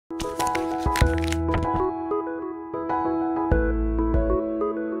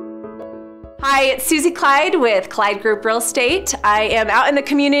Hi, it's Susie Clyde with Clyde Group Real Estate. I am out in the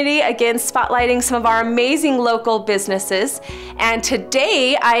community again spotlighting some of our amazing local businesses. And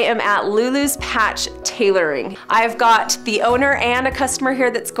today I am at Lulu's Patch Tailoring. I've got the owner and a customer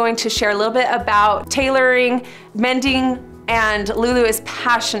here that's going to share a little bit about tailoring, mending, and Lulu is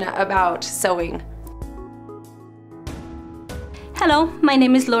passionate about sewing. Hello, my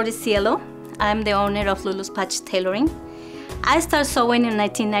name is Lori Cielo. I'm the owner of Lulu's Patch Tailoring. I started sewing in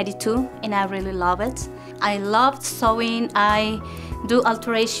 1992 and I really love it. I love sewing. I do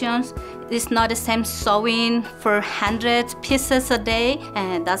alterations. It's not the same sewing for 100 pieces a day,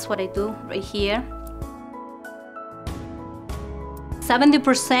 and that's what I do right here.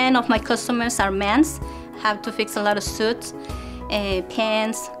 70% of my customers are men's. Have to fix a lot of suits,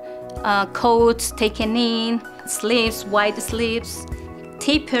 pants, coats taken in, sleeves, wide sleeves,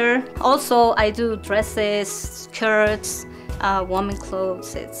 taper. Also, I do dresses, skirts, women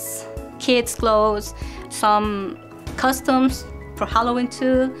clothes, it's kids clothes, some customs for Halloween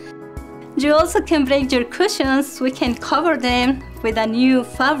too. You also can bring your cushions. We can cover them with a new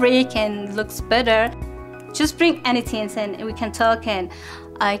fabric and looks better. Just bring anything and we can talk and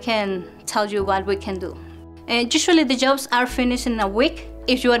I can tell you what we can do. And usually the jobs are finished in a week.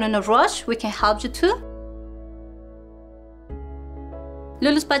 If you are in a rush, we can help you too.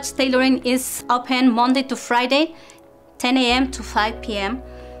 Lulu's Patch Tailoring is open Monday to Friday, 10 a.m. to 5 p.m.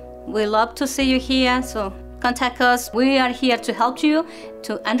 We love to see you here, so contact us. We are here to help you,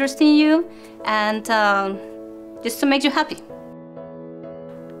 to understand you, and just to make you happy.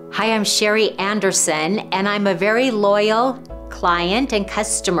 Hi, I'm Sherry Anderson, and I'm a very loyal client and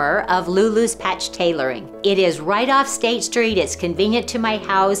customer of Lulu's Patch Tailoring. It is right off State Street. It's convenient to my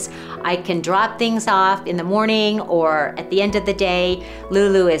house. I can drop things off in the morning or at the end of the day.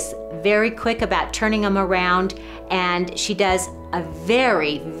 Lulu is very quick about turning them around, and she does a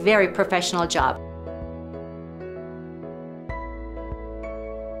very, very professional job.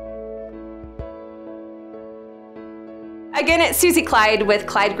 Again, it's Susie Clyde with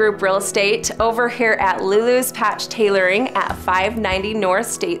Clyde Group Real Estate over here at Lulu's Patch Tailoring at 590 North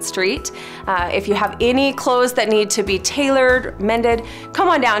State Street. If you have any clothes that need to be tailored, mended, come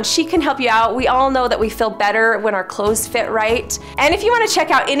on down. She can help you out. We all know that we feel better when our clothes fit right. And if you want to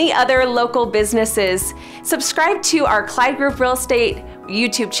check out any other local businesses, subscribe to our Clyde Group Real Estate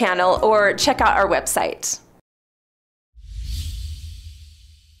YouTube channel or check out our website.